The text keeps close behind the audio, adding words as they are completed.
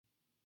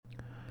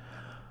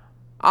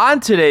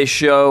On today's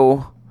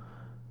show,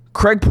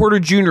 Craig Porter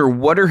Jr.,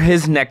 what are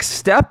his next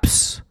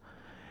steps?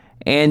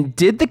 And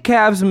did the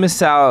Cavs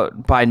miss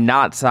out by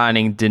not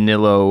signing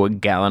Danilo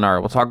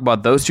Gallinari? We'll talk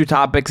about those two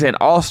topics and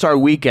All-Star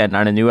Weekend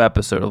on a new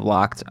episode of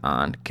Locked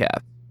on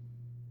Cavs.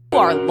 You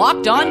are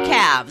Locked on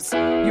Cavs,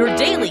 your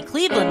daily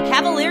Cleveland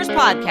Cavaliers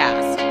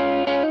podcast.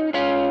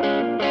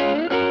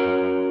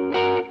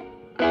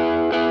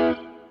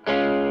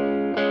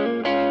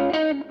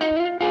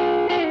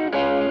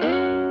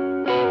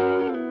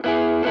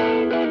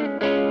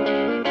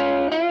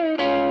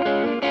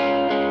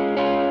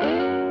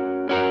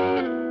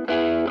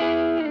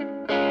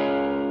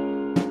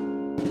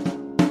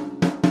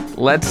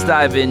 Let's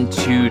dive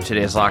into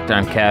today's Locked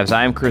on Cavs.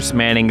 I'm Chris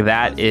Manning.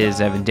 That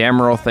is Evan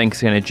Damerl. Thanks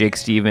again to Jake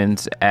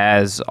Stevens.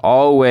 As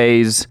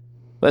always,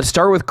 let's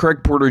start with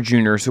Craig Porter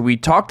Jr. So we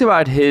talked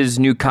about his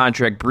new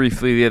contract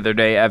briefly the other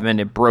day, Evan.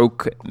 It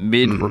broke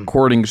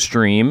mid-recording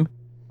stream.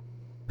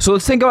 So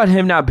let's think about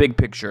him now, big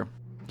picture.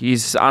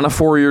 He's on a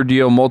 4-year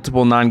deal,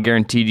 multiple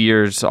non-guaranteed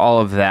years, all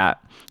of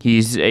that.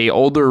 He's a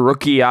older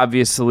rookie,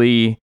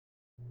 obviously.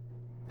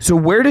 So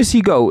where does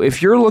he go?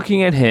 If you're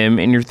looking at him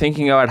and you're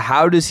thinking about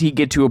how does he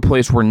get to a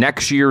place where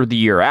next year, the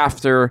year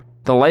after,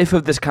 the life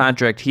of this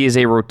contract, he is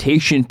a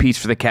rotation piece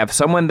for the Cavs,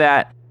 someone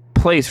that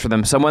plays for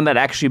them, someone that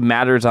actually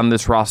matters on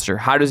this roster.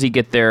 How does he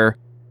get there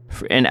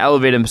and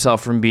elevate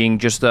himself from being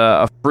just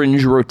a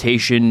fringe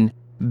rotation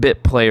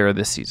bit player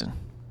this season?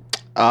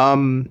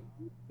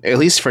 At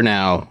least for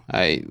now,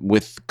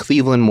 with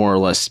Cleveland more or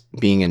less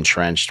being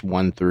entrenched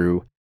 1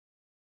 through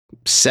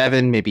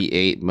 7, maybe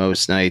 8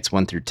 most nights,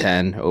 1 through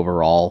 10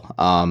 overall,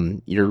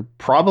 you're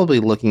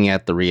probably looking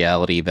at the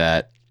reality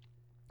that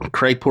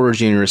Craig Porter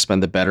Jr.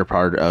 spent the better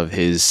part of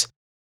his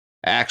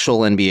actual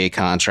NBA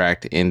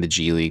contract in the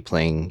G League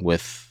playing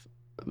with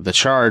the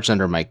Charge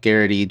under Mike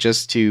Garrity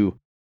just to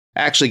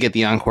actually get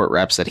the on-court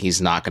reps that he's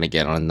not going to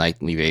get on a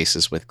nightly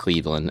basis with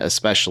Cleveland,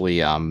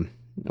 especially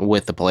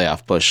with the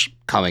playoff push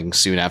coming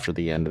soon after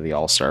the end of the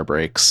All-Star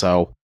break.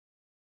 So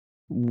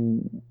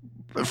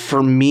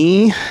for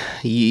me,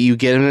 you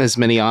get him as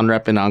many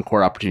on-rep and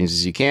on-court opportunities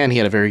as you can. He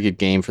had a very good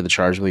game for the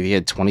Charge. I believe he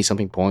had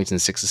 20-something points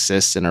and 6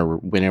 assists in a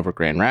win over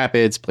Grand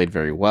Rapids. Played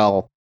very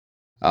well.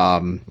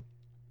 But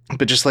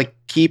just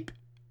keep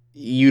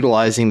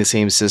utilizing the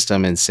same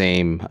system and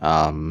same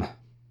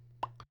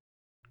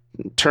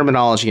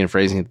terminology and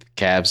phrasing that the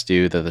Cavs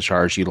do, that the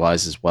Charge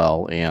utilize as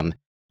well. And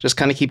just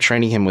kind of keep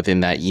training him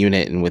within that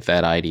unit and with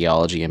that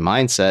ideology and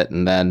mindset.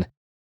 And then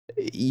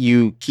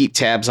you keep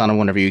tabs on him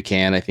whenever you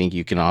can. I think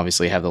you can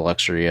obviously have the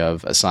luxury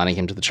of assigning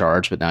him to the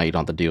Charge, but now you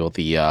don't have to deal with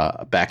the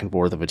back and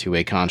forth of a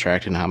 2-way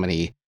contract and how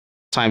many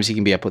times he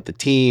can be up with the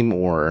team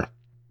or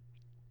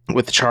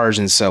with the Charge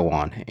and so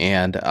on.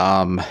 And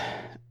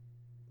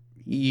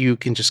you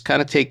can just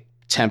kind of take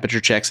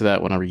temperature checks of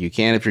that whenever you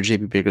can if you're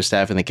JP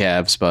Bickerstaff and the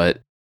Cavs,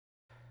 but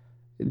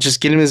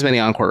just get him as many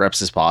on-court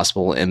reps as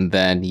possible, and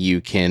then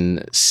you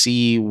can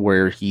see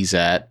where he's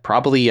at.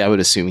 Probably, I would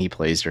assume he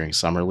plays during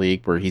Summer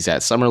League, where he's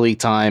at Summer League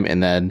time,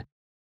 and then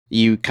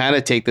you kind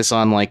of take this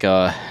on I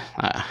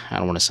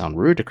don't want to sound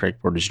rude to Craig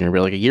Porter Jr.,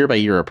 but a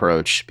year-by-year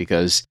approach,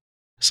 because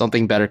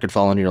something better could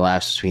fall into your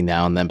laps between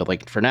now and then.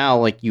 But for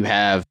now, you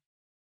have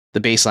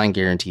the baseline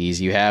guarantees,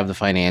 you have the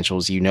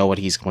financials, you know what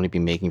he's going to be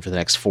making for the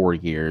next 4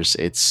 years.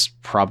 It's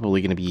probably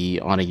going to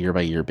be on a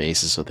year-by-year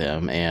basis with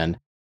him, and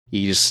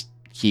you just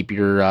keep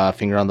your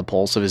finger on the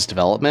pulse of his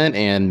development,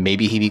 and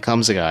maybe he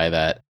becomes a guy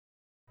that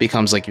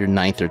becomes your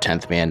 9th or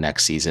 10th man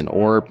next season,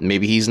 or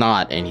maybe he's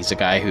not, and he's a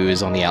guy who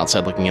is on the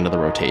outside looking into the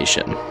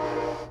rotation.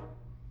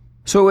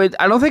 So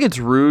I don't think it's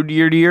rude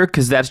year to year,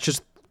 because that's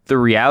just the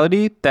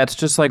reality. That's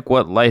just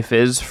what life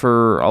is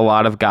for a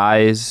lot of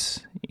guys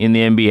in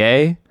the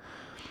NBA.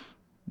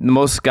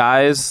 Most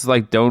guys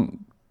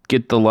don't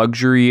get the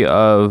luxury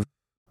of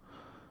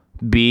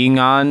being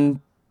on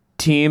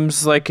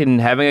teams and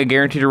having a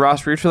guaranteed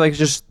roster. It's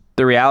just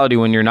the reality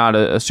when you're not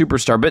a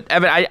superstar. But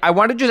Evan, I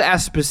want to just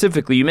ask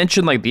specifically, you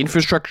mentioned the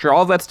infrastructure,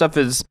 all that stuff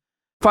is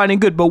fine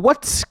and good, but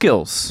what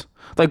skills?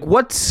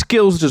 What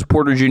skills does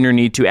Porter Jr.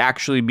 need to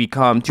actually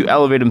become to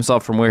elevate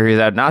himself from where he's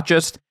at? Not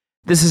just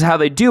this is how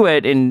they do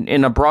it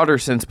in a broader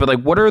sense,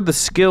 but what are the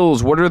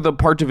skills? What are the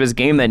parts of his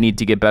game that need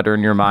to get better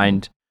in your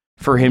mind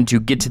for him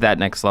to get to that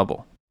next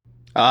level?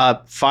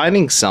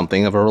 Finding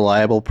something of a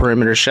reliable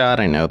perimeter shot.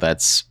 I know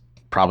that's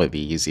probably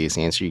the easiest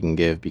answer you can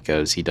give,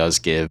 because he does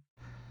give,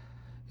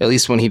 at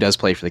least when he does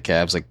play for the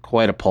Cavs,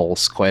 quite a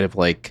pulse, quite of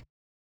an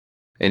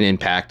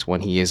impact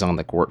when he is on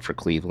the court for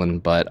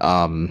Cleveland. But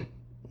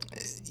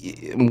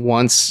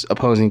once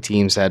opposing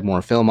teams had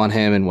more film on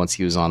him, and once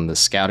he was on the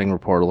scouting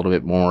report a little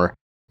bit more,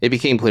 it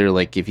became clear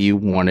if you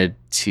wanted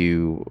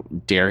to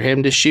dare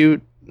him to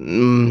shoot,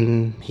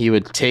 he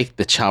would take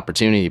the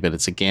opportunity, but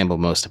it's a gamble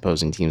most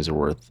opposing teams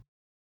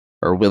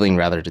are willing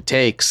to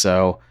take.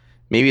 So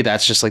maybe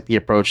that's just the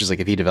approach is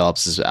if he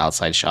develops his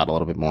outside shot a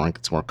little bit more and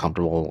gets more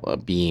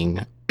comfortable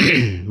being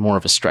more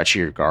of a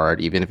stretchier guard,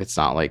 even if it's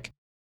not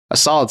a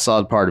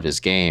solid part of his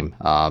game.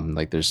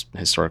 There's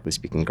historically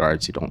speaking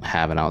guards who don't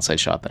have an outside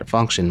shot that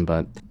function,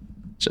 but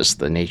just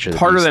the nature of the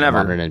harder beast than in the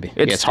ever. modern NBA.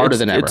 It's harder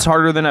than ever. It's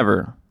harder than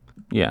ever.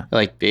 Yeah.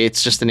 Like,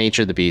 it's just the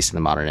nature of the beast in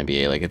the modern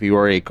NBA. Like, if you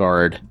are a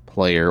guard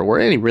player or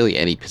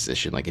any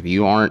position, like, if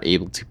you aren't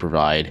able to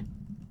provide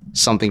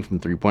something from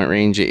 3-point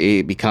range,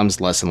 it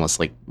becomes less and less,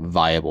 like,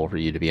 viable for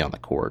you to be on the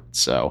court.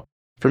 So,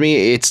 for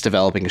me, it's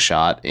developing a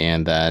shot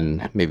and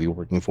then maybe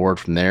working forward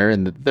from there.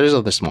 And there's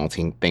other small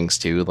things,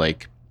 too,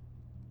 like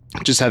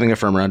just having a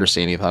firmer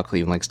understanding of how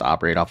Cleveland likes to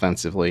operate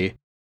offensively.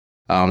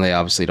 They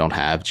obviously don't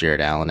have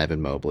Jared Allen,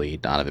 Evan Mobley,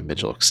 Donovan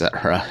Mitchell,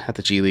 etc. at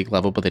the G League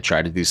level, but they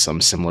try to do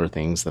some similar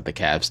things that the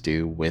Cavs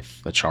do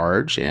with the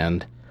Charge,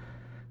 and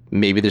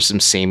maybe there's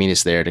some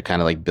sameness there to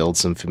kind of like build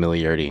some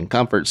familiarity and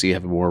comfort so you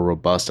have a more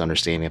robust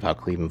understanding of how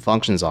Cleveland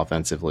functions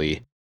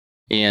offensively.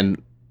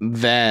 And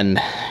then,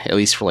 at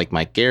least for like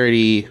Mike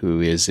Garrity,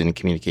 who is in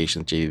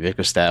communication with JV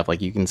Bickerstaff,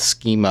 like you can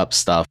scheme up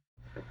stuff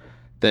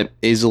that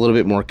is a little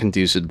bit more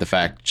conducive to the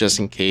fact, just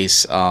in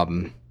case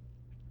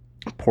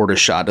Porter's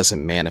shot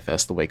doesn't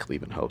manifest the way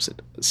Cleveland hopes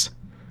it does.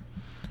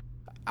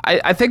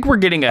 I think we're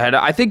getting ahead.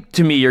 I think,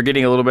 to me, you're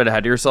getting a little bit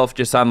ahead of yourself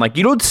just on, like,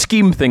 you don't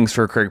scheme things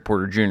for Craig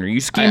Porter Jr. You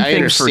scheme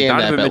things for Donovan Mitchell. I understand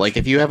that, but, like,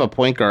 if you have a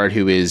point guard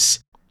who is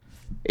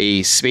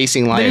a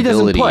spacing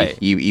liability,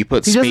 you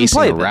put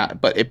spacing around.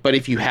 But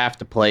if you have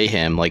to play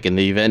him, like, in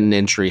the event an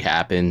injury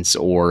happens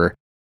or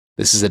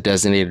this is a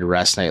designated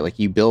rest night, like,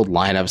 you build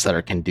lineups that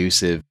are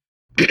conducive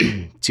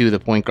to the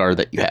point guard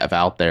that you have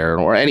out there,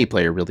 or any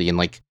player, really. And,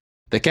 like,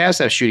 the Cavs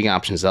have shooting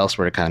options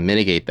elsewhere to kind of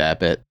mitigate that,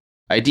 but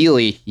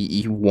ideally,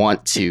 you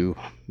want to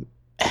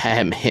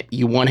him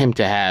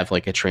to have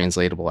like a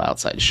translatable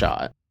outside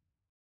shot.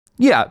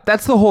 Yeah,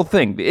 that's the whole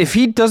thing. If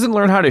he doesn't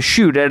learn how to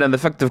shoot at an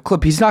effective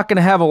clip, he's not going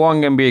to have a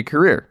long NBA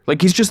career. Like,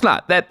 he's just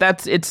not.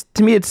 It's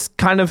to me, it's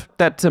kind of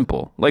that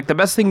simple. Like, the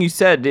best thing you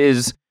said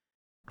is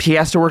he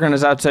has to work on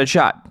his outside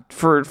shot.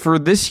 For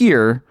this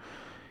year,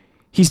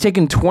 he's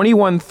taken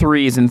 21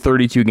 threes in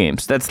 32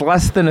 games. That's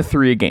less than a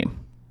 3 a game.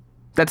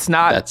 Is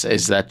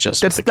that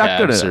just the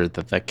Cavs or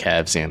the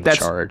Cavs and the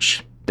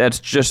Charge? That's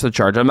just the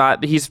Charge.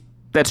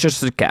 That's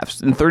just the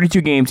Cavs. In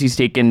 32 games, he's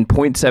taken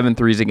 0.7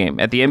 threes a game.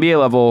 At the NBA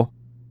level,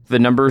 the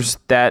numbers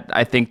that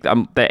I think that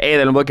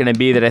I'm looking at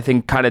B that I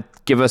think kind of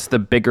give us the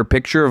bigger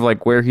picture of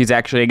like where he's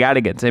actually got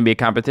against NBA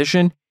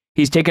competition.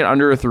 He's taken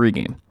under a 3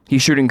 game.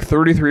 He's shooting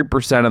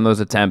 33% on those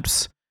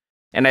attempts.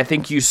 And I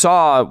think you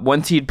saw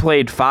once he'd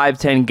played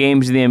 5-10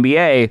 games in the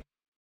NBA,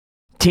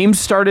 teams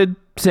started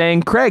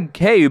saying, Craig,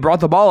 hey, you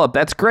brought the ball up.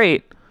 That's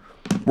great.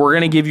 We're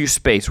gonna give you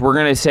space. We're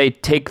gonna say,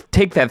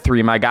 take that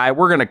 3, my guy.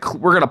 We're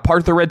gonna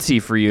part the Red Sea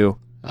for you.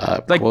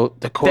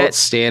 Quote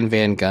Stan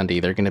Van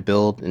Gundy. They're gonna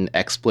build an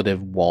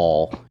expletive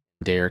wall.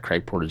 Dare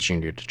Craig Porter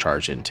Jr. to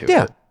charge into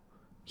it.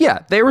 Yeah.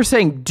 They were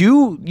saying,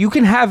 you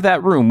can have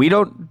that room. We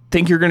don't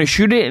think you're gonna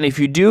shoot it, and if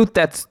you do,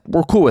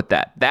 we're cool with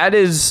that. That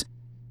is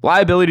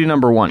liability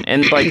number 1.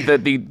 And like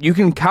you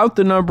can count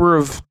the number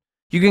of.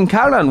 You can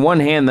count on one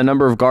hand the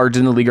number of guards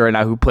in the league right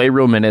now who play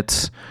real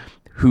minutes,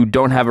 who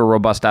don't have a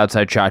robust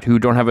outside shot, who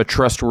don't have a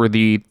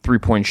trustworthy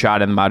 3-point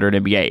shot in the modern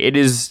NBA. It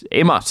is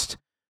a must.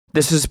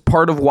 This is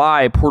part of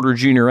why Porter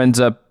Jr. ends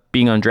up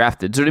being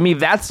undrafted. So to me,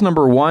 that's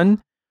number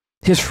 1.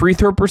 His free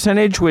throw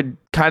percentage would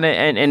kind of,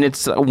 and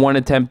it's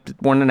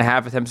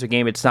 1.5 attempts a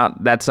game.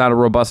 That's not a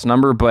robust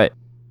number, but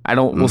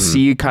we'll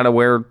see kind of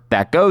where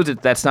that goes.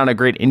 That's not a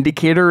great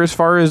indicator as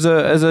far as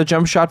a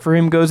jump shot for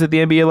him goes at the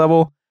NBA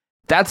level.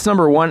 That's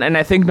number 1. And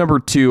I think number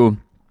 2,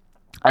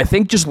 I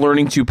think just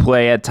learning to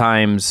play at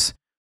times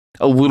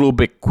a little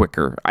bit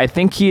quicker. I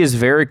think he is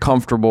very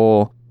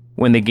comfortable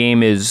when the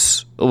game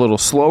is a little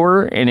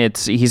slower and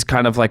he's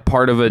kind of like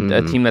part of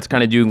a team that's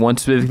kind of doing one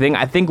specific thing.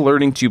 I think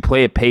learning to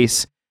play at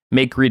pace,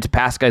 make reads,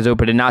 pass guys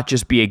open, and not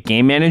just be a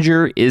game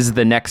manager is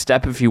the next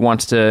step if he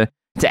wants to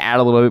add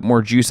a little bit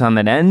more juice on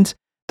that end.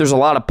 There's a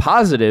lot of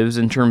positives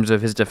in terms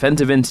of his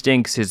defensive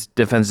instincts, his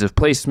defensive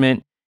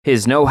placement,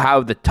 his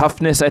know-how, the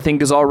toughness, I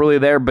think, is all really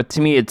there. But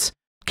to me, it's,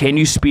 can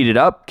you speed it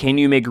up? Can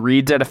you make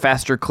reads at a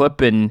faster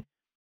clip and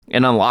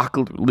unlock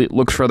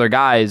looks for other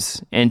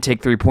guys and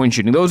take 3-point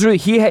shooting? Those are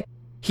he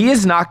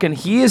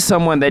is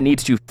someone that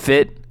needs to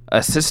fit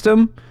a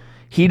system.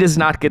 He does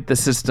not get the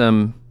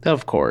system,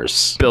 of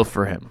course, built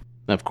for him.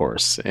 Of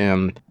course.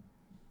 And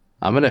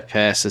I'm going to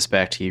pass this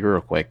back to you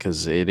real quick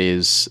because it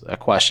is a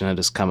question that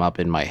has come up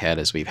in my head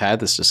as we've had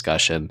this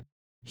discussion.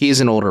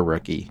 He's an older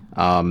rookie.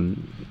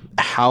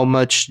 How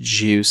much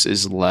juice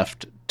is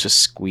left to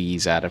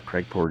squeeze out of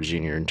Craig Porter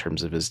Jr. in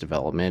terms of his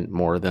development,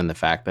 more than the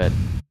fact that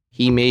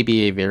he may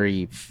be a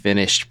very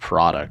finished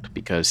product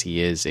because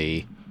he is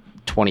a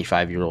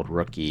 25-year-old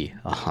rookie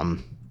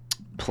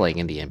playing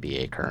in the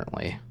NBA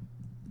currently?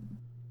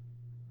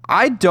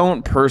 I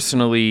don't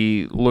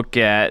personally look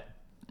at...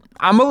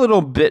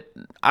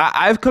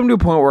 I've come to a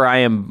point where I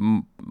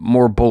am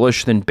more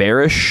bullish than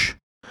bearish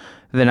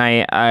than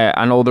I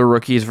on older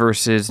rookies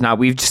versus not.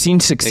 We've seen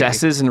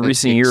successes in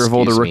recent years of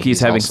older rookies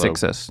having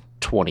success.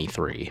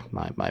 23,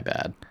 my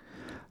bad.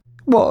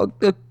 Well,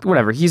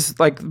 whatever. He's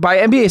like, by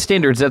NBA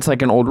standards, that's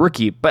like an old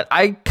rookie. But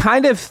I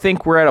kind of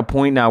think we're at a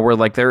point now where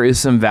like there is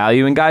some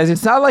value in guys.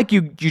 It's not like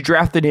you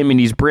drafted him and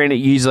he's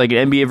like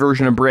an NBA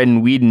version of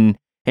Brandon Whedon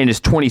and is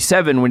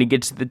 27 when he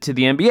gets to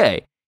the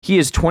NBA. He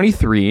is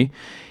 23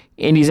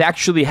 and he's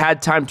actually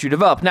had time to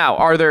develop. Now,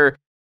 are there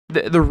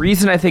the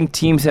reason I think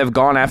teams have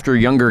gone after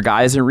younger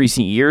guys in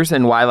recent years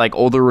and why like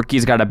older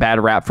rookies got a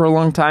bad rap for a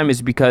long time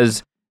is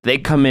because they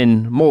come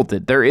in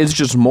molded. There is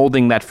just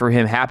molding that for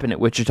him happened at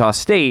Wichita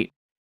State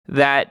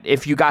that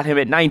if you got him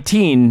at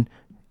 19,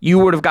 you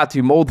would have got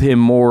to mold him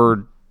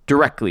more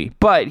directly.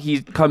 But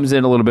he comes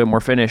in a little bit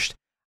more finished.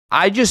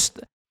 I just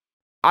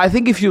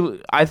think to give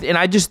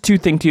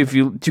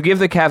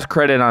the Cavs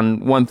credit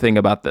on one thing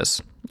about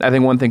this, I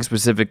think one thing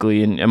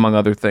specifically, and among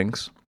other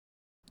things,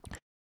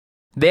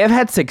 they have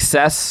had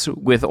success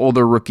with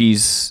older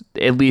rookies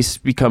at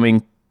least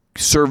becoming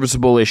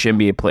serviceable-ish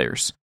NBA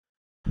players.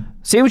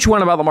 Say what you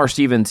want about Lamar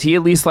Stevens, he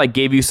at least like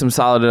gave you some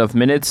solid enough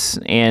minutes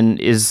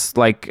and is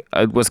like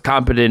was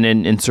competent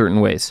in certain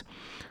ways.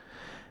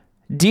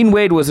 Dean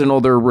Wade was an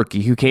older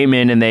rookie who came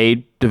in and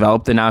they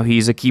developed, and now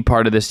he's a key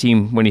part of this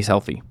team when he's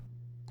healthy.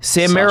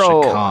 Sam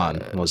Merrill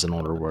Khan was an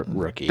older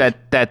rookie.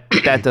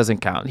 That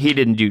doesn't count. He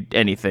didn't do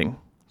anything.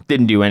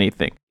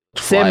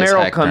 Sam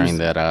Merrill comes during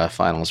that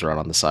finals run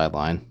on the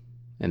sideline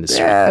in the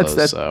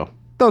so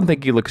don't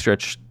think he looked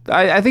stretched.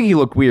 I think he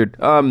looked weird.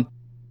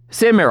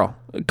 Sam Merrill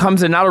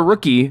comes in, not a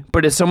rookie,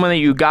 but is someone that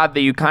you got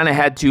that you kind of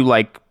had to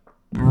like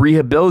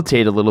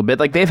rehabilitate a little bit.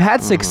 Like they've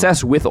had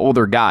success with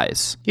older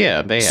guys.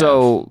 Yeah, they have.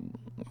 So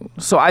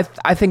I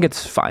think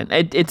it's fine.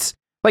 It's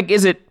like,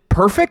 is it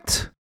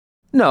perfect?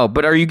 No,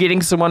 but are you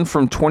getting someone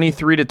from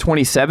 23 to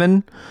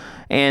 27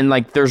 and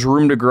like there's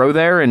room to grow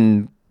there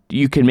and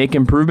you can make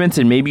improvements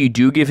and maybe you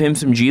do give him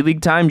some G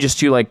League time just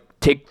to like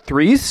take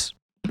threes?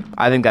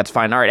 I think that's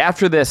fine. All right,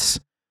 after this,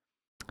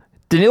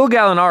 Danilo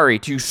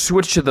Gallinari, to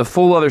switch to the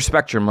full other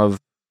spectrum of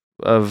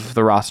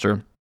the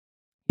roster.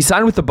 He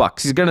signed with the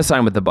Bucks. He's going to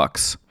sign with the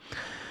Bucks.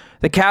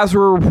 The Cavs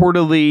were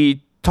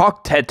reportedly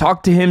had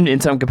talked to him in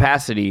some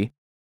capacity.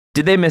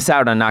 Did they miss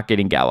out on not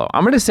getting Gallo?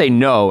 I'm going to say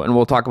no, and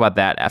we'll talk about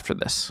that after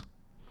this.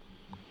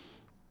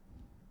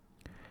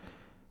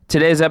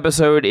 Today's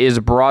episode is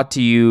brought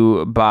to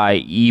you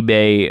by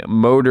eBay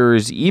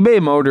Motors.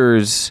 eBay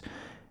Motors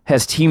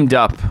has teamed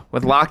up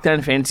with Locked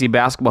On Fantasy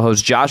Basketball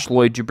host Josh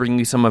Lloyd to bring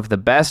you some of the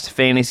best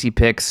fantasy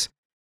picks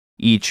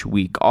each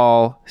week,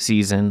 all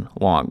season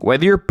long.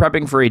 Whether you're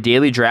prepping for a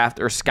daily draft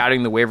or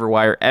scouting the waiver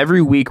wire,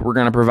 every week we're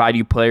going to provide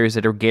you players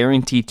that are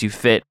guaranteed to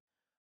fit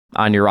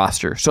on your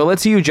roster. So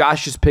let's see who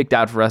Josh just picked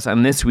out for us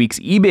on this week's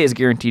eBay's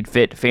Guaranteed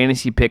Fit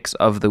Fantasy Picks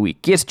of the Week.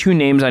 He has two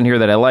names on here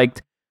that I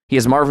liked. He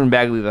has Marvin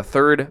Bagley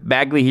III.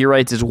 Bagley, he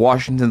writes, is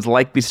Washington's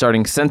likely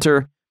starting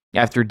center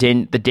after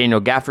the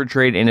Daniel Gafford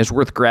trade and is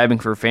worth grabbing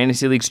for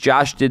fantasy leagues.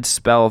 Josh did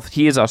spell,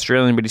 he is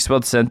Australian, but he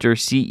spelled center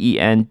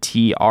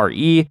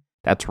C-E-N-T-R-E.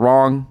 That's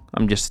wrong.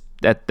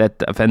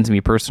 That offends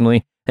me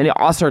personally. And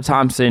Oscar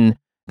Thompson,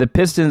 the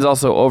Pistons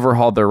also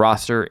overhauled their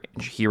roster,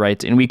 he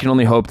writes, and we can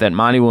only hope that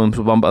Monty Williams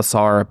will bump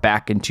Asar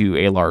back into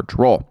a large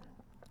role.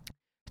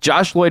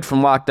 Josh Lloyd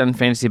from Locked On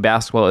Fantasy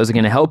Basketball is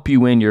going to help you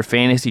win your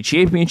fantasy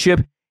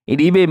championship. And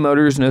eBay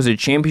Motors knows a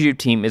championship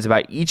team is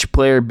about each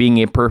player being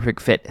a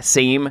perfect fit.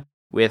 Same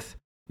with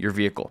your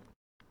vehicle.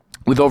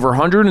 With over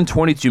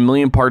 122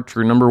 million parts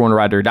for your number one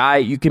ride or die,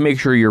 you can make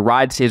sure your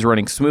ride stays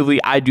running smoothly.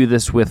 I do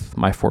this with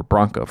my Ford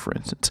Bronco, for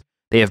instance.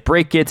 They have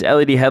brake kits,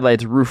 LED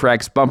headlights, roof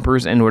racks,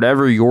 bumpers, and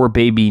whatever your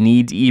baby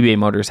needs, eBay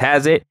Motors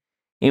has it.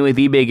 And with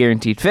eBay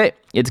Guaranteed Fit,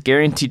 it's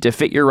guaranteed to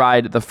fit your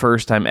ride the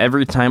first time,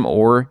 every time,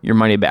 or your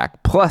money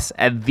back. Plus,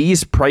 at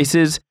these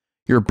prices,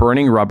 you're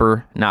burning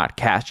rubber, not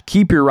cash.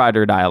 Keep your ride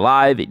or die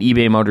alive at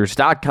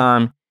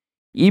ebaymotors.com.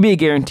 eBay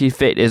Guaranteed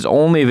Fit is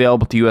only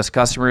available to U.S.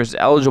 customers,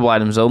 eligible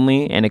items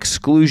only, and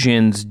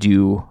exclusions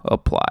do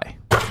apply.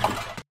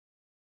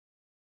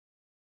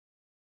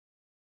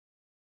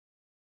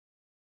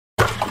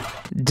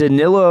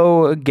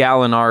 Danilo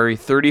Gallinari,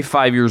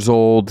 35 years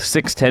old,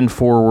 6'10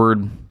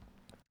 forward,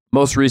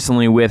 most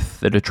recently with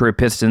the Detroit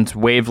Pistons,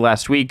 waived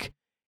last week,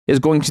 is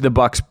going to the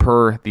Bucks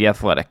per The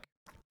Athletic.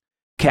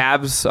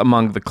 Cavs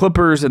among the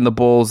Clippers and the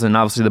Bulls, and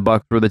obviously the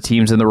Bucks were the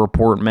teams in the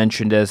report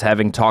mentioned as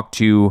having talked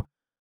to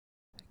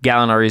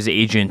Gallinari's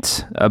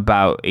agent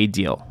about a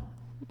deal.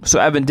 So,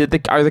 Evan,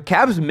 are the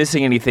Cavs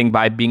missing anything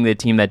by being the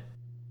team that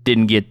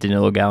didn't get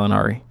Danilo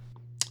Gallinari?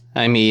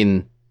 I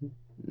mean,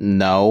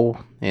 no,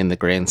 in the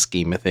grand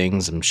scheme of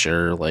things. I'm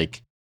sure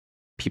like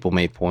people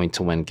may point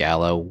to when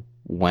Gallo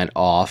went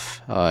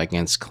off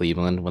against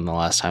Cleveland when the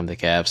last time the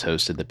Cavs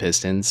hosted the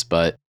Pistons,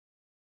 but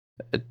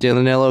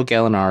Danilo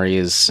Gallinari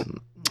is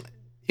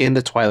in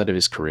the twilight of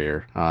his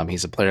career.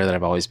 He's a player that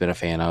I've always been a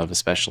fan of,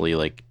 especially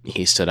like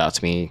he stood out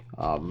to me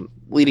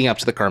leading up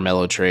to the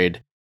Carmelo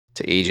trade,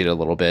 to age it a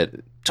little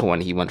bit, to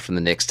when he went from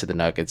the Knicks to the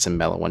Nuggets and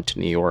Melo went to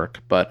New York.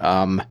 But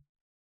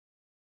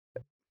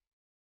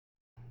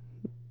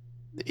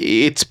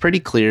it's pretty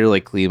clear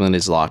like Cleveland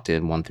is locked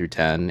in 1 through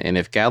 10. And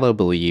if Gallo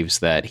believes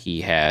that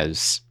he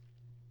has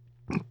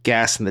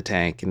gas in the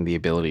tank and the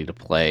ability to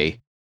play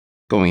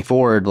going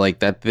forward, like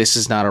that this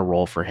is not a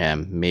role for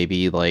him.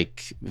 Maybe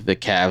like the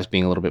Cavs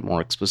being a little bit more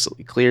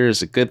explicitly clear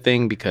is a good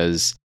thing,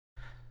 because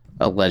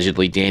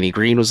allegedly Danny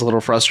Green was a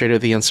little frustrated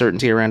with the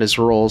uncertainty around his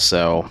role,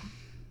 so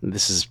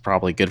this is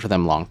probably good for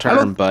them long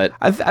term. But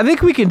I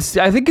think we can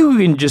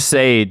just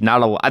say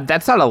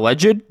that's not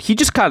alleged. He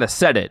just kind of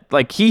said it.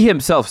 Like, he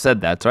himself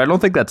said that, so I don't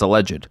think that's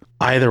alleged.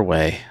 Either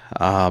way,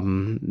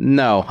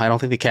 no, I don't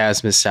think the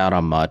Cavs missed out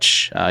on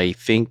much. I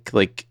think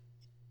like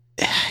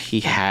he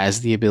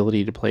has the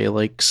ability to play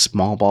like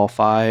small ball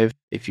 5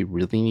 if you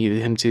really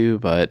needed him to,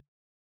 but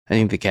I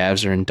think the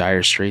Cavs are in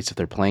dire straits if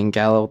they're playing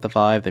Gallo at the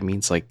 5. That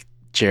means like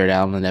Jared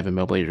Allen and Evan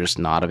Mobley are just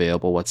not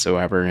available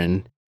whatsoever,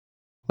 and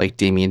like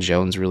Damian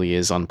Jones really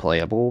is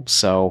unplayable.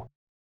 So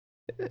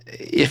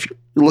if you're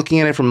looking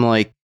at it from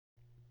like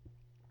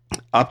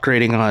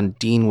upgrading on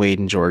Dean Wade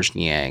and George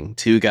Niang,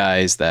 2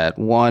 guys that,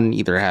 one,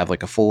 either have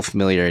like a full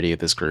familiarity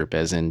with this group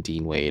as in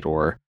Dean Wade,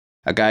 or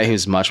a guy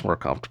who's much more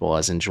comfortable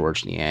as in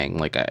George Niang.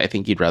 Like, I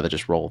think you'd rather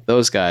just roll with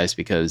those guys,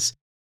 because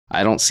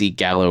I don't see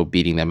Gallo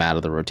beating them out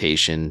of the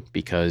rotation,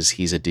 because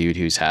he's a dude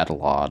who's had a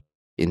lot of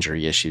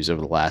injury issues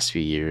over the last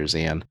few years,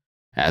 and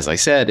as I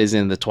said, is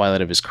in the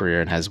twilight of his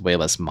career and has way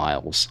less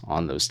miles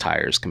on those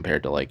tires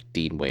compared to like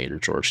Dean Wade or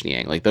George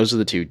Niang. Like, those are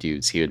the 2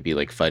 dudes he would be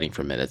like fighting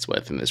for minutes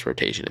with in this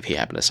rotation if he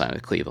happened to sign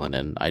with Cleveland,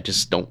 and I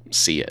just don't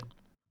see it.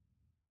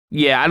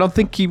 Yeah, I don't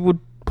think he would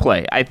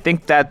play. I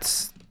think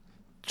that's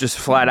just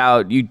flat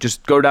out, you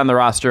just go down the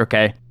roster,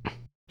 okay.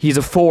 He's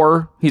a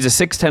 4. He's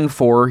a 6'10"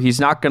 4. He's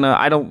not gonna.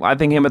 I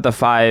think him at the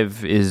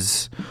 5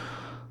 is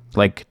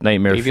like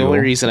nightmare fuel. The only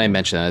reason I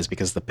mention that is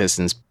because the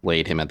Pistons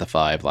played him at the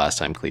 5 last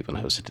time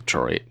Cleveland hosted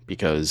Detroit,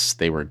 because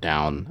they were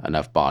down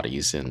enough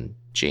bodies and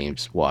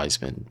James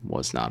Wiseman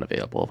was not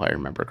available, if I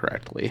remember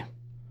correctly.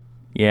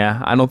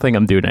 Yeah, I don't think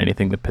I'm doing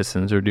anything the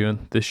Pistons are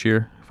doing this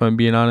year, if I'm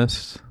being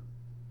honest.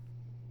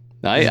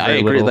 I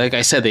agree. Like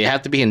I said, they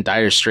have to be in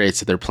dire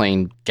straits if they're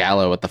playing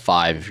Gallo at the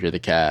 5 if you're the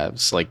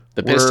Cavs. Like,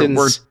 the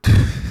Pistons,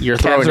 you're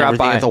throwing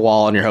everything at the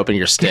wall and you're hoping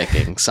you're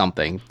sticking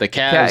something. The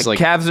Cavs,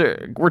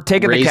 we're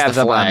taking the Cavs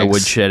up behind the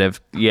woodshed.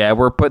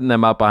 We're putting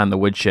them up behind the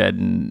woodshed,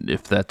 and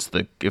if that's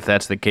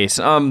the case.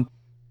 So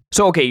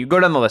okay, you go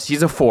down the list.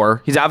 He's a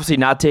 4. He's obviously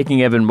not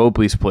taking Evan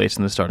Mobley's place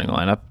in the starting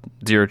lineup.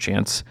 0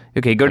 chance.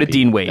 Okay, go to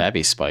Dean Wade. That'd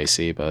be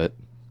spicy, but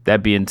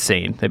that'd be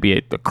insane. That'd be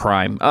a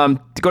crime.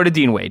 Go to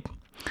Dean Wade.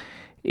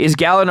 Is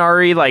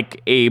Gallinari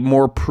like a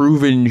more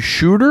proven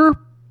shooter?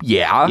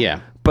 Yeah.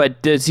 Yeah.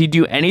 But does he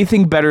do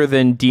anything better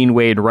than Dean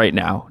Wade right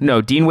now?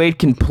 No, Dean Wade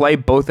can play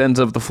both ends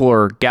of the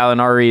floor.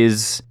 Gallinari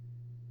is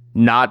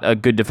not a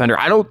good defender.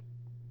 I don't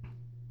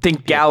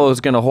think Gallo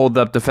is going to hold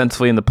up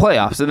defensively in the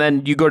playoffs. And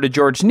then you go to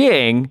George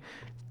Niang.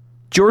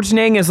 George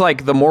Niang is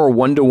like the more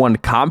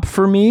 1-to-1 comp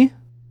for me,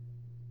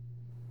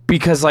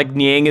 because like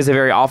Niang is a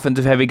very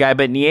offensive heavy guy,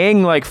 but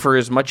Niang, like, for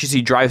as much as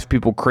he drives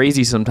people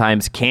crazy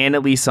sometimes, can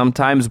at least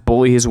sometimes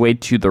bully his way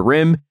to the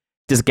rim.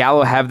 Does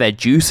Gallo have that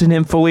juice in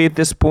him fully at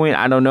this point?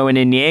 I don't know. And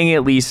Niang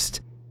at least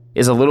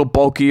is a little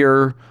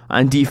bulkier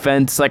on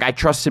defense. Like, I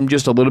trust him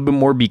just a little bit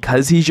more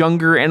because he's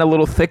younger and a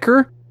little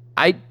thicker.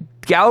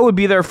 Gallo would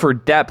be there for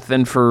depth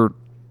and for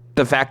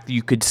the fact that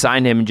you could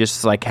sign him and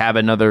just like have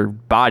another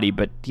body,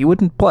 but he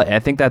wouldn't play. I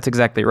think that's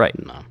exactly right.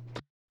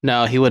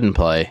 No, he wouldn't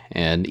play.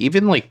 And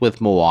even like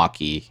with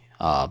Milwaukee,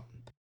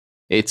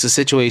 it's a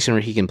situation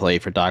where he can play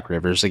for Doc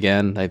Rivers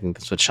again. I think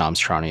that's what Shams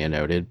Charania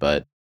noted.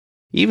 But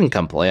even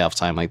come playoff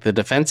time, like, the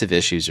defensive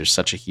issues are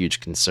such a huge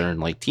concern.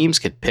 Like, teams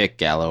could pick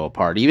Gallo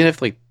apart. Even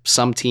if like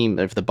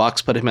if the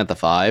Bucks put him at the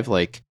 5,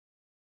 like,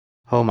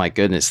 oh my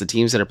goodness, the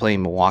teams that are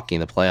playing Milwaukee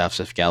in the playoffs,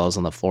 if Gallo's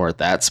on the floor at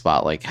that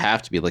spot, like,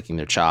 have to be licking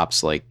their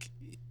chops. Like,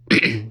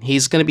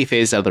 he's going to be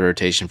phased out of the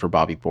rotation for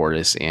Bobby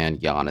Portis and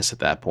Giannis at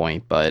that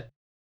point. But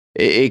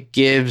it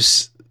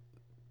gives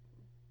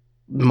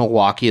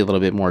Milwaukee a little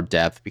bit more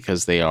depth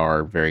because they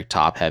are very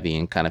top heavy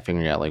and kind of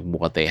figuring out like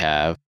what they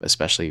have,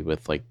 especially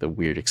with like the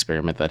weird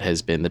experiment that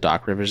has been the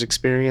Doc Rivers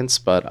experience.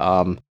 But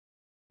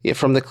yeah,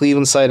 from the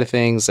Cleveland side of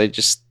things,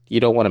 you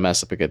don't want to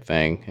mess up a good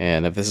thing.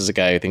 And if this is a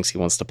guy who thinks he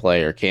wants to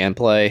play or can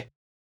play,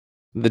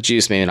 the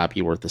juice may not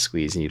be worth the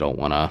squeeze, and you don't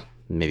want to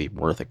maybe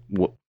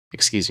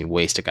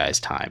waste a guy's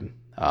time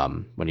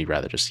when you'd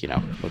rather just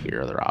look at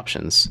your other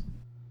options.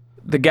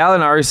 The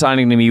Gallinari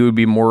signing to me would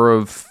be more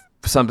of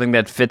something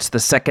that fits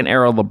the second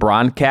era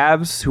LeBron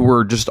Cavs, who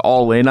were just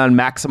all in on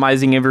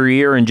maximizing every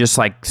year and just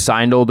like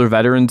signed older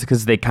veterans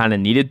because they kind of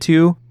needed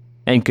to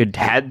and could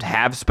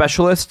have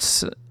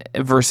specialists,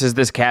 versus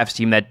this Cavs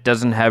team that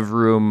doesn't have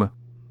room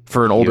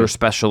for an older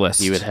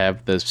specialist. You would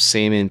have the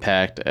same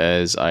impact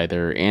as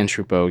either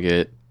Andrew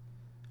Bogut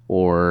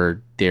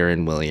or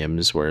Darren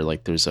Williams, where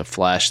like there's a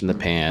flash in the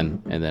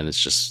pan and then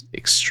it's just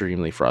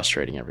extremely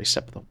frustrating every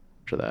step of the way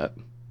after that.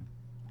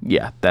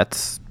 Yeah,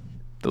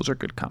 those are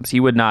good comps. He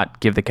would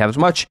not give the Cavs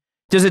much.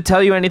 Does it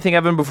tell you anything,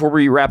 Evan, before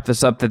we wrap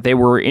this up, that they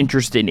were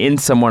interested in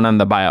someone on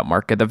the buyout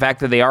market? The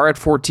fact that they are at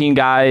 14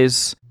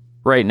 guys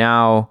right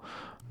now,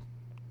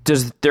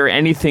 does there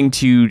anything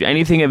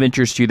of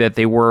interest to you that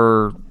they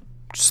were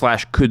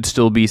 / could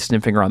still be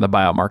sniffing around the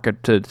buyout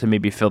market to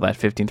maybe fill that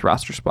 15th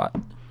roster spot?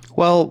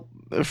 Well,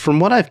 from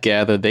what I've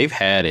gathered, they've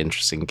had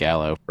interest in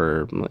Gallo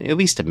for at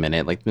least a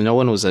minute. Like, no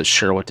one was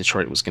sure what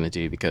Detroit was going to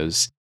do,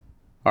 because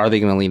are they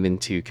going to lean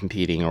into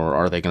competing, or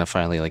are they going to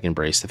finally like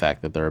embrace the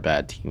fact that they're a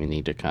bad team and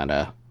need to kind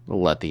of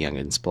let the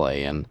youngins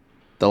play? And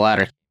the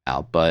latter came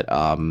out, but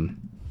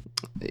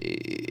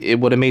it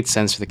would have made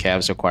sense for the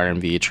Cavs to acquire him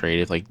via trade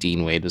if like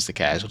Dean Wade was the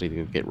casualty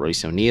to get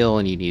Royce O'Neal,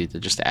 and you needed to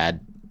just add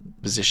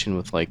position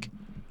with like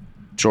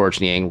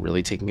George Niang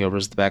really taking over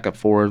as the backup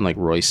forward, and like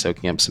Royce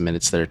soaking up some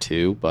minutes there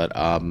too. But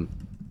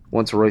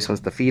once Royce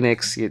went to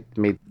Phoenix, it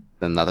made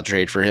another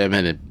trade for him,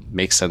 and it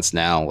makes sense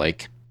now.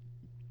 Like,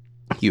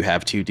 you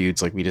have two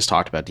dudes, like we just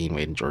talked about, Dean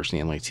Wade and George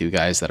Niang, like two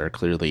guys that are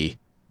clearly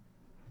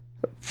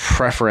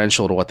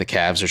preferential to what the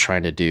Cavs are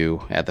trying to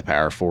do at the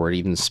power forward,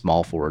 even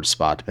small forward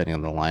spot, depending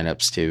on the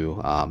lineups too,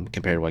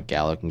 compared to what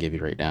Gallo can give you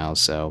right now.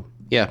 So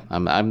yeah,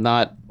 I'm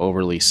not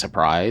overly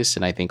surprised,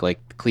 and I think like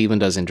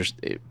Cleveland does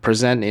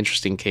present an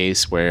interesting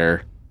case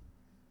where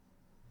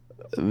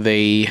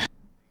they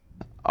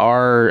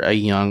are a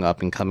young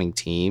up and coming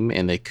team,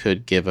 and they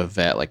could give a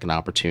vet like an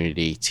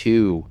opportunity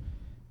to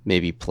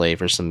maybe play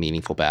for some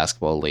meaningful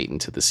basketball late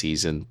into the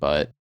season.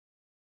 But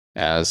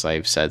as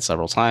I've said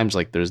several times,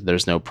 like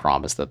there's no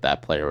promise that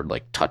that player would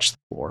like touch the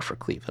floor for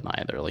Cleveland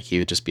either. Like, he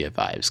would just be a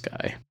vibes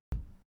guy.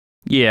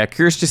 Yeah,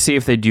 curious to see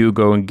if they do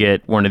go and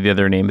get one of the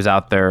other names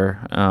out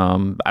there.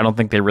 I don't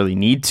think they really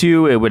need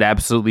to. It would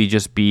absolutely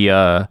just be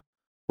a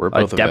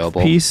depth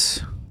available.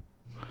 piece.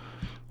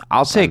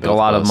 I'll take a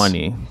lot of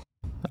money.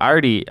 I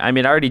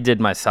already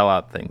did my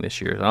sellout thing this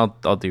year.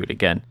 I'll do it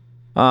again.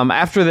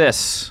 After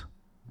this,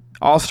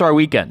 All-Star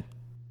Weekend.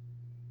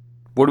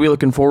 What are we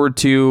looking forward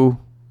to?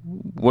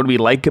 What do we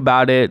like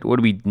about it? What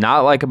do we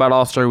not like about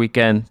All-Star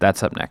Weekend?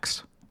 That's up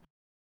next.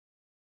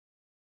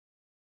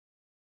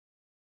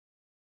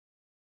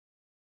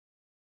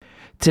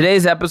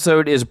 Today's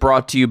episode is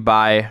brought to you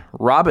by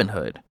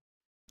Robinhood.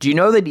 Do you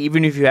know that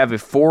even if you have a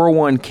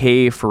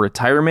 401k for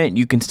retirement,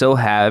 you can still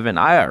have an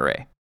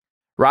IRA?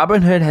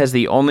 Robinhood has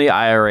the only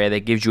IRA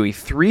that gives you a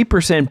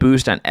 3%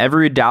 boost on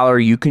every dollar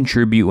you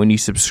contribute when you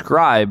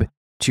subscribe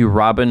to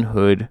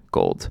Robinhood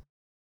Gold.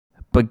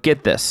 But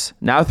get this,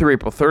 now through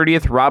April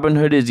 30th,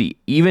 Robinhood is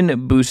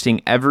even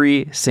boosting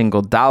every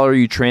single dollar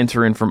you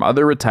transfer in from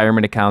other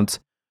retirement accounts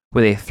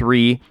with a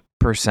 3%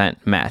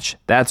 match.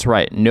 That's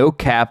right, no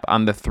cap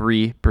on the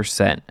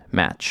 3%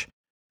 match.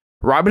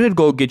 Robinhood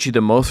Gold gets you the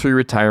most free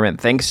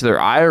retirement thanks to their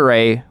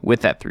IRA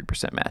with that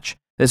 3% match.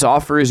 This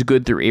offer is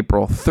good through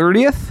April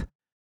 30th.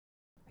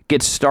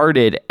 Get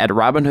started at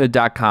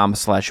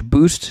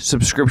Robinhood.com/boost.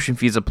 Subscription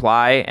fees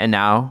apply. And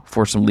now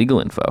for some legal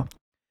info.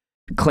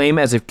 Claim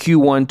as of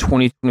Q1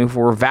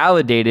 2024,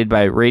 validated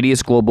by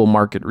Radius Global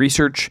Market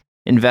Research.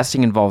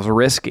 Investing involves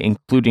risk,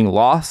 including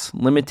loss.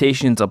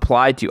 Limitations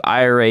apply to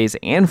IRAs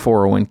and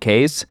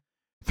 401ks.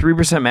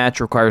 3% match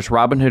requires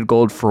Robinhood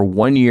Gold for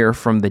 1 year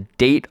from the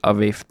date of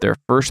their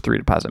first 3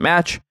 deposit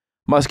match.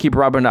 Must keep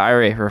Robinhood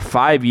IRA for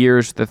 5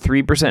 years. The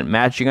 3%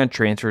 matching on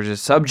transfers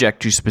is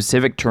subject to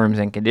specific terms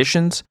and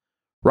conditions.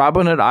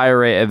 Robinhood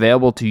IRA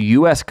available to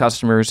U.S.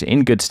 customers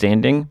in good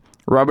standing.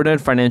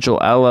 Robinhood Financial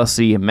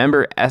LLC,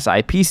 member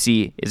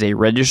SIPC, is a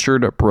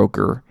registered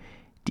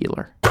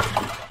broker-dealer.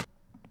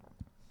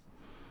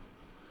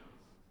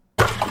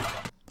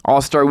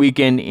 All-Star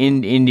Weekend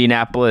in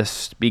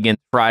Indianapolis begins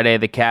Friday.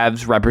 The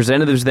Cavs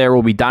representatives there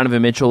will be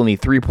Donovan Mitchell in the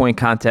three-point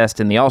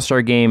contest in the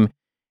All-Star game.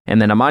 And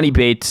then Amani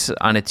Bates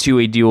on a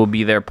two-way deal will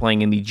be there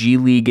playing in the G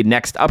League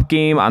Next Up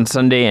game on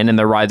Sunday and in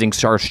the Rising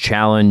Stars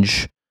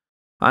Challenge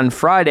on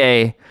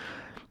Friday.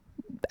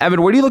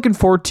 Evan, what are you looking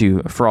forward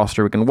to for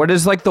All-Star Weekend? What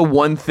is like the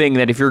one thing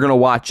that if you're going to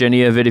watch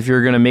any of it, if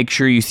you're going to make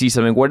sure you see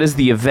something, what is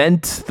the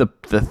event,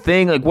 the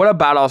thing? Like, what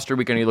about All-Star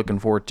Weekend are you looking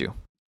forward to?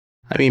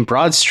 I mean,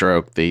 broad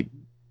stroke,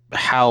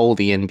 how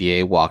the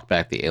NBA walked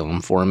back the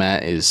alum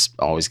format is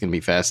always going to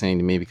be fascinating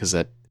to me, because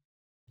that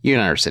you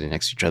and I are sitting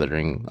next to each other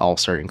during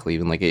All-Star in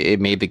Cleveland. Like,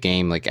 it made the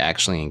game like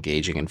actually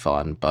engaging and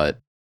fun. But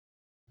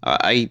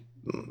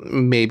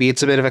maybe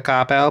it's a bit of a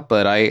cop out,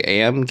 but I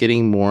am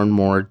getting more and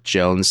more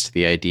Jones to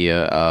the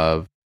idea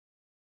of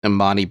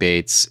Imani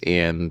Bates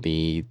and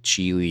the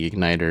G League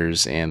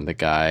Igniters and the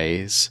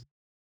guys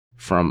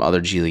from other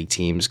G League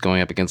teams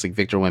going up against like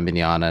Victor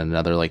Wembanyama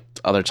and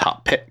other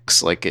top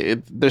picks. Like,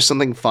 there's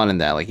something fun in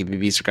that. Like,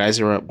 these guys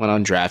who went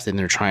undrafted and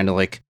they're trying to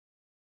like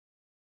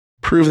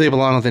prove they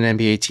belong with an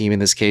NBA team. In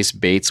this case,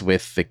 Bates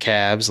with the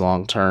Cavs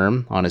long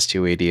term on his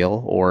 2-way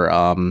deal, or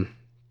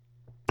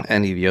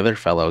any of the other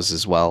fellows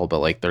as well. But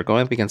like, they're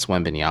going up against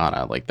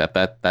Wembanyama. Like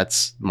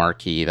that's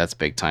marquee. That's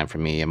big time for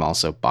me. I'm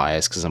also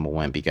biased because I'm a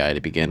Wemby guy to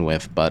begin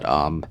with. But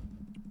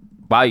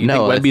wow, you think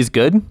Wemby's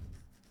good?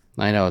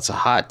 I know, it's a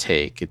hot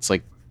take. It's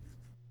like,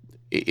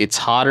 it's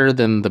hotter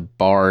than the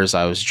bars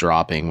I was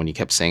dropping when you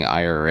kept saying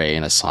IRA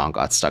and a song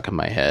got stuck in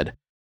my head.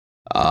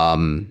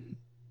 But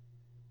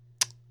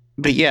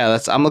yeah,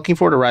 I'm looking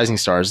forward to Rising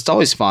Stars. It's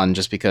always fun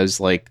just because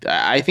like,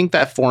 I think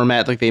that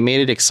format, like they made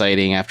it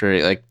exciting after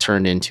it like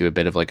turned into a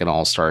bit of like an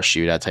all-star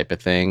shootout type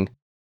of thing,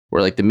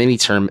 where like the mini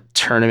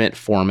tournament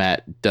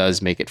format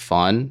does make it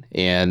fun.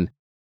 And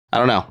I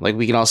don't know. Like,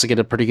 we can also get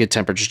a pretty good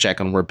temperature check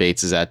on where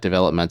Bates is at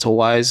developmental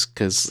wise,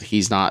 because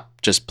he's not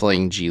just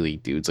playing G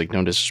League dudes. Like,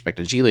 no disrespect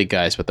to G League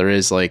guys, but there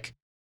is like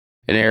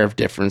an air of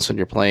difference when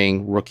you're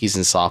playing rookies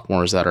and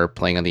sophomores that are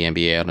playing on the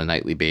NBA on a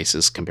nightly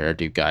basis compared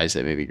to guys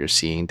that maybe you're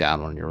seeing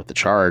down when you're with the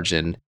Charge.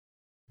 And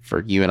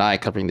for you and I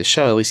covering the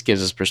show, at least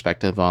gives us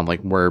perspective on like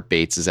where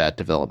Bates is at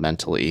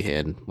developmentally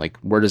and like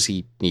where does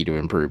he need to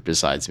improve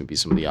besides maybe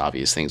some of the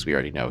obvious things we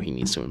already know he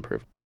needs to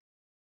improve.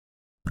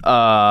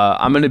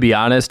 I'm going to be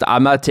honest. I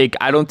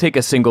don't take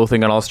a single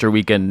thing on All-Star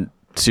Weekend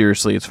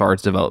seriously as far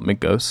as development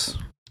goes.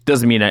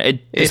 Doesn't mean it.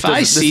 If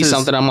I see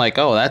something, I'm like,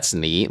 oh, that's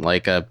neat.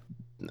 Like I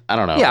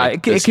don't know. Yeah,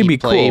 like, it can be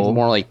cool.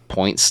 More like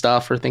point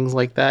stuff or things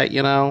like that,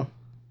 you know?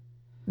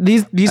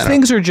 These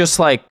things are just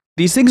like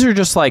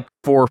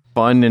for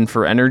fun and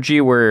for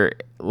energy where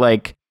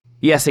like,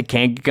 yes, it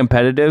can get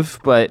competitive,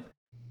 but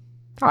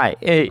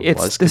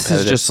this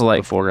is just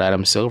like before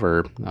Adam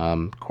Silver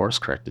course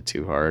corrected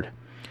too hard.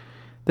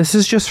 This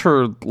is just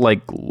for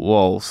like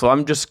lol. So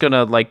I'm just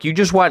gonna like you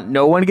just want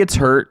no one gets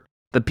hurt.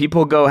 The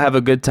people go have a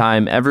good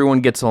time.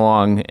 Everyone gets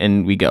along,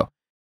 and we go.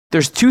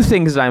 There's two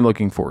things that I'm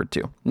looking forward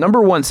to.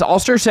 Number one, so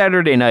All-Star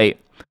Saturday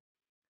night.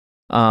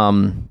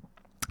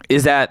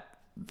 Is that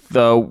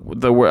the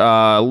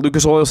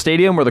Lucas Oil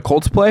Stadium where the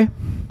Colts play?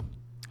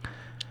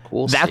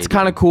 Cool. That's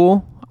kind of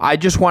cool. I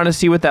just want to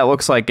see what that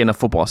looks like in a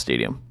football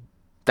stadium.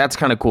 That's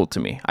kind of cool to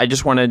me. I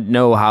just want to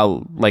know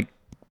how like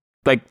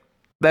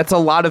that's a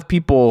lot of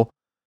people.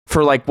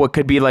 For like what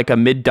could be like a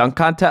mid dunk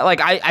contest, like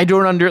I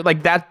don't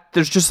like that.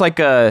 There's just like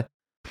a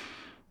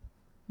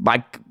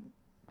like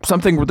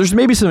something. There's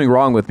maybe something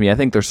wrong with me. I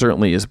think there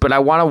certainly is, but I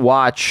want to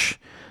watch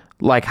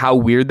like how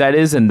weird that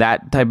is in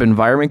that type of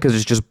environment because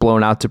it's just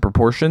blown out to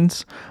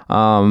proportions.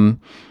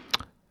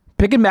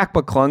 Picking Mac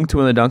McClung to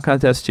win the dunk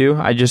contest too.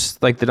 I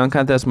just like the dunk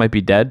contest might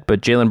be dead,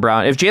 but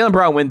if Jaylen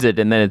Brown wins it,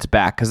 and then it's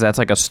back because that's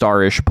like a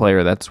star-ish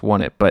player that's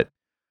won it. But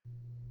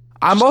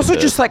I'm also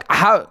just like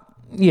how.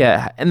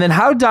 Yeah, and then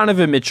how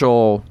Donovan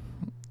Mitchell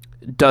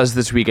does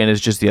this weekend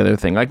is just the other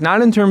thing. Like,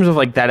 not in terms of,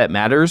 like, that it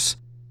matters,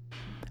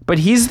 but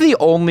he's the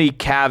only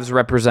Cavs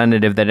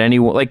representative that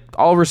anyone... Like,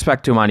 all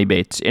respect to Imani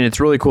Bates, and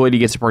it's really cool that he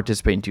gets to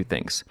participate in two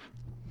things.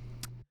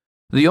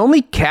 The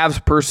only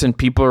Cavs person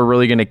people are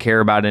really going to care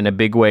about in a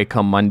big way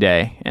come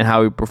Monday and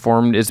how he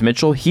performed is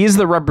Mitchell. He's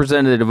the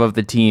representative of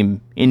the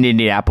team in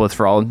Indianapolis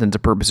for all intents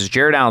and purposes.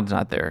 Jared Allen's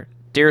not there.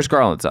 Darius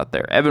Garland's not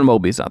there. Evan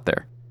Mobley's not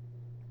there.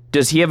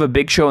 Does he have a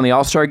big show in the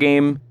All-Star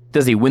game?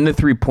 Does he win the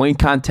three-point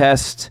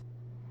contest?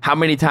 How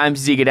many times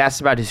does he get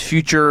asked about his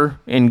future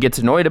and gets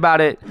annoyed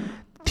about it?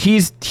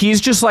 He's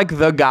just like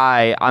the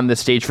guy on the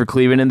stage for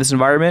Cleveland in this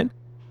environment.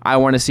 I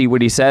want to see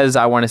what he says.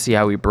 I want to see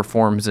how he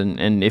performs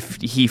and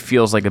if he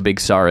feels like a big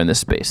star in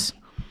this space.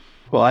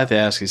 Well, I have to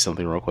ask you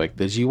something real quick.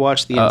 Did you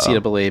watch the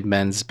NCAA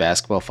men's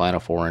basketball Final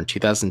Four in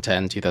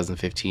 2010,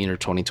 2015, or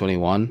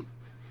 2021?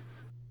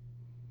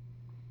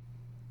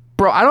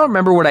 Bro, I don't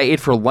remember what I ate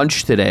for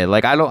lunch today.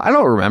 Like, I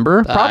don't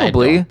remember.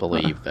 Probably. I don't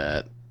believe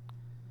that.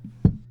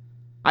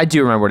 I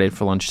do remember what I ate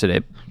for lunch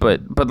today,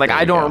 but like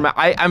I don't remember.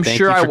 I'm Thank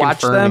sure you for I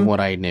watched confirming them. what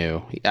I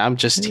knew. I'm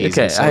just teasing.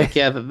 Okay, So, like,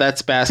 yeah,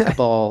 that's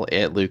basketball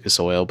at Lucas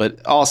Oil,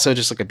 but also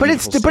just like a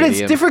beautiful but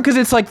it's different because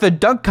it's like the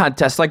dunk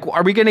contest. Like,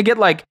 are we gonna get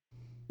like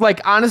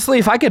honestly,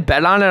 if I could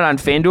bet on it on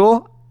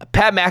FanDuel,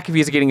 Pat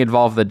McAfee is getting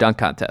involved in the dunk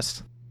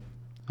contest.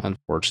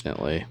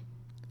 Unfortunately.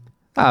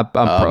 I'm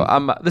pro.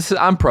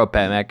 I'm pro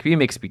Pat McAfee. He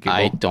makes me giggle.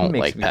 I don't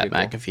like Pat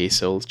McAfee,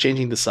 so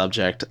changing the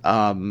subject.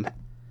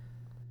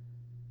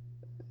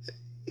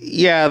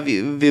 Yeah,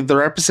 the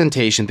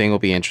representation thing will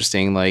be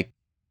interesting. Like,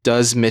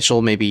 does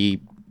Mitchell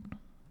maybe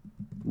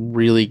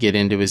really get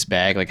into his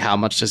bag? Like, how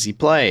much does he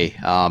play?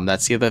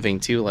 That's the other thing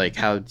too. Like,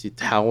 how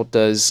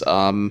does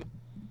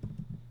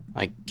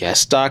I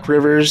guess Doc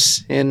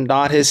Rivers and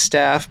not his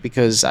staff,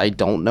 because I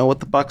don't know what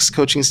the Bucks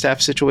coaching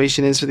staff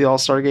situation is for the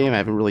All-Star game. I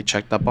haven't really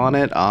checked up on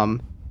it.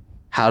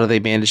 How do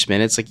they manage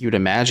minutes? Like, you would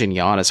imagine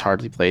Giannis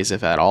hardly plays,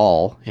 if at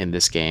all, in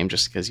this game,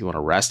 just because you want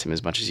to rest him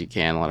as much as you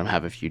can, let him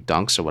have a few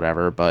dunks or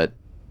whatever. But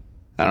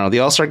I don't know. The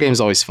All-Star game is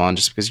always fun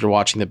just because you're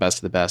watching the best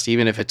of the best,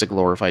 even if it's a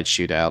glorified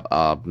shootout.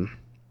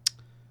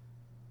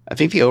 I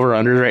think the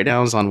over-under right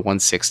now is on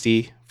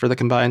 160 for the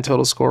combined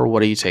total score.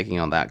 What are you taking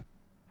on that?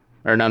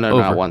 Or no, not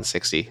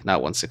 160.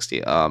 Not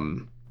 160.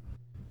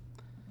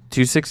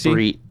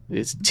 260?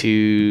 It's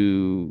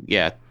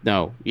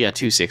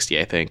 260,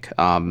 I think.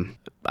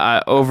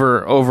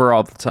 Over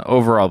all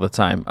the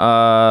time.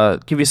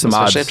 Give you some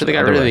odds. Especially after they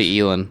got rid of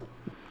the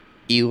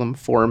Elam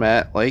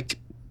format. Like,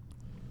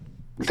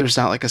 there's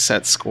not like a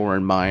set score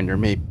in mind, or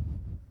maybe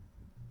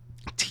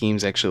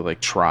teams actually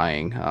like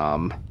trying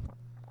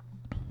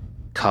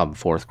come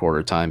fourth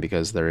quarter time,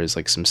 because there is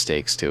like some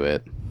stakes to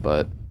it.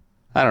 But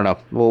I don't know.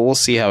 Well, we'll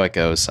see how it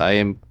goes. I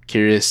am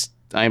curious.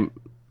 I'm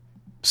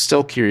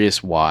still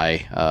curious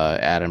why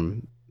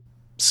Adam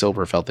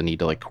Silver felt the need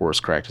to like course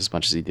correct as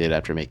much as he did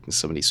after making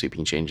so many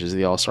sweeping changes to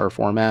the All-Star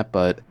format.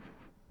 But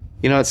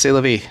you know what, say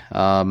la vie.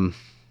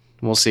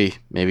 We'll see.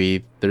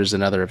 Maybe there's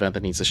another event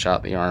that needs a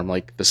shot in the arm.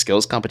 Like, the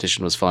skills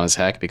competition was fun as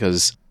heck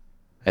because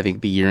I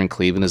think the year in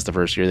Cleveland is the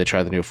first year they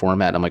tried the new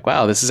format. And I'm like,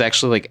 wow, this is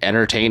actually like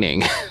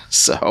entertaining.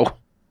 So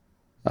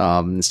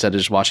instead of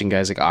just watching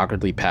guys like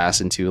awkwardly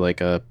pass into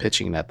like a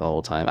pitching net the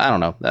whole time, I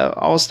don't know.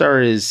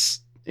 All-Star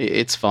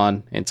it's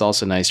fun. It's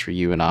also nice for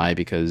you and I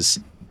because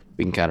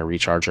we can kind of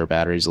recharge our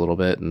batteries a little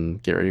bit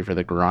and get ready for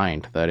the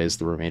grind that is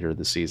the remainder of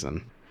the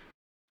season.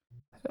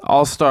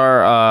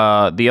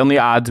 All-Star, the only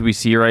odds we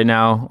see right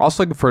now,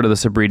 also looking forward to the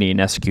Sabrina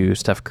Ionescu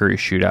Steph Curry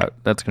shootout.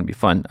 That's going to be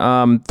fun.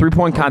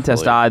 3-point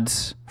contest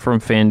odds from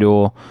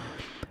FanDuel.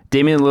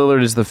 Damian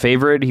Lillard is the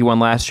favorite. He won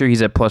last year.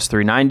 He's at plus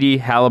 390.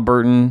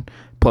 Halliburton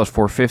plus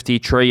 450.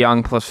 Trae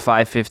Young plus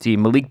 550.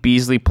 Malik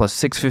Beasley plus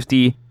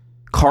 650.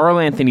 Karl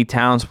Anthony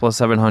Towns plus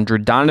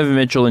 700. Donovan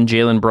Mitchell and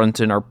Jalen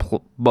Brunson are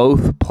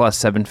both plus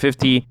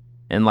 750.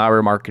 And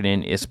Lauri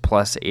Markkanen is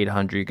plus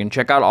 800. You can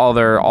check out all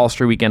their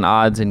All-Star Weekend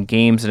odds and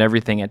games and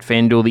everything at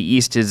FanDuel. The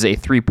East is a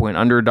 3-point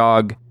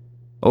underdog.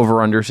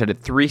 Over-under set at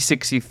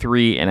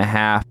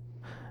 363.5.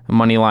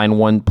 Money line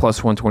 1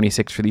 plus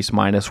 126 for the East,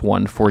 minus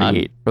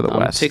 148 for the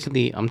West.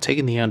 I'm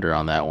taking the under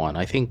on that one.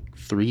 I think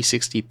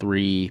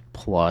 363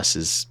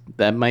 plus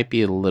that might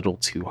be a little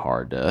too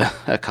hard to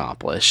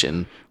accomplish.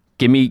 And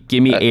Give me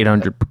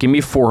 800. Give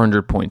me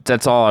 400 points.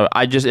 That's all.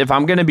 If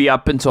I'm going to be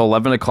up until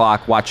 11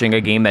 o'clock watching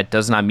a game that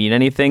does not mean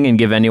anything and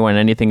give anyone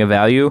anything of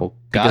value,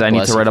 because I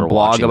need to write a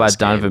blog about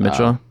Donovan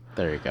Mitchell.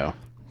 There you go.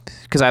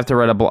 Because I have to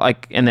write a blog,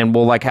 and then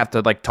we'll have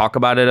to talk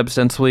about it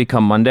ostensibly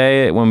come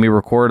Monday when we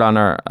record on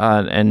our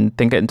and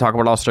talk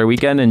about All-Star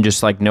Weekend and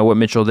just know what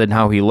Mitchell did and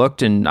how he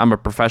looked. And I'm a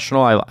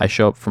professional. I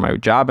show up for my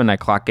job and I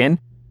clock in.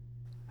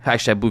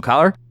 Actually, I blue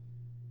collar.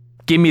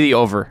 Give me the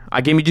over.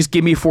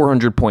 Give me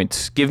 400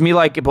 points. Give me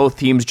both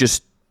teams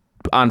just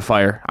on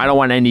fire. I don't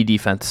want any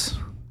defense.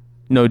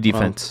 No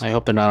defense. Well, I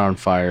hope they're not on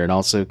fire. And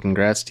also,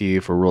 congrats to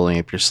you for rolling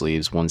up your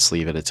sleeves one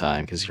sleeve at a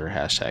time because you're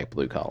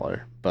blue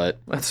collar. But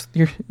that's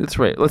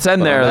right. Let's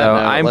end there, though.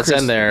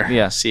 End there.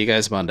 Yeah. See you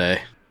guys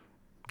Monday.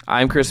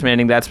 I'm Chris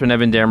Manning. That's been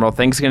Evan Dammerel.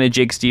 Thanks again to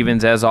Jake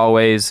Stevens, as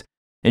always.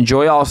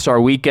 Enjoy All-Star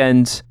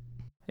Weekend.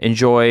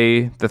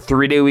 Enjoy the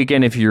 3-day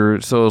weekend if you're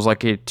so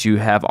lucky to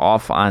have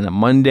off on a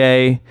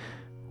Monday.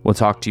 We'll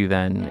talk to you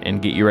then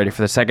and get you ready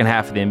for the second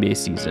half of the NBA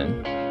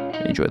season.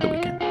 Enjoy the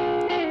weekend.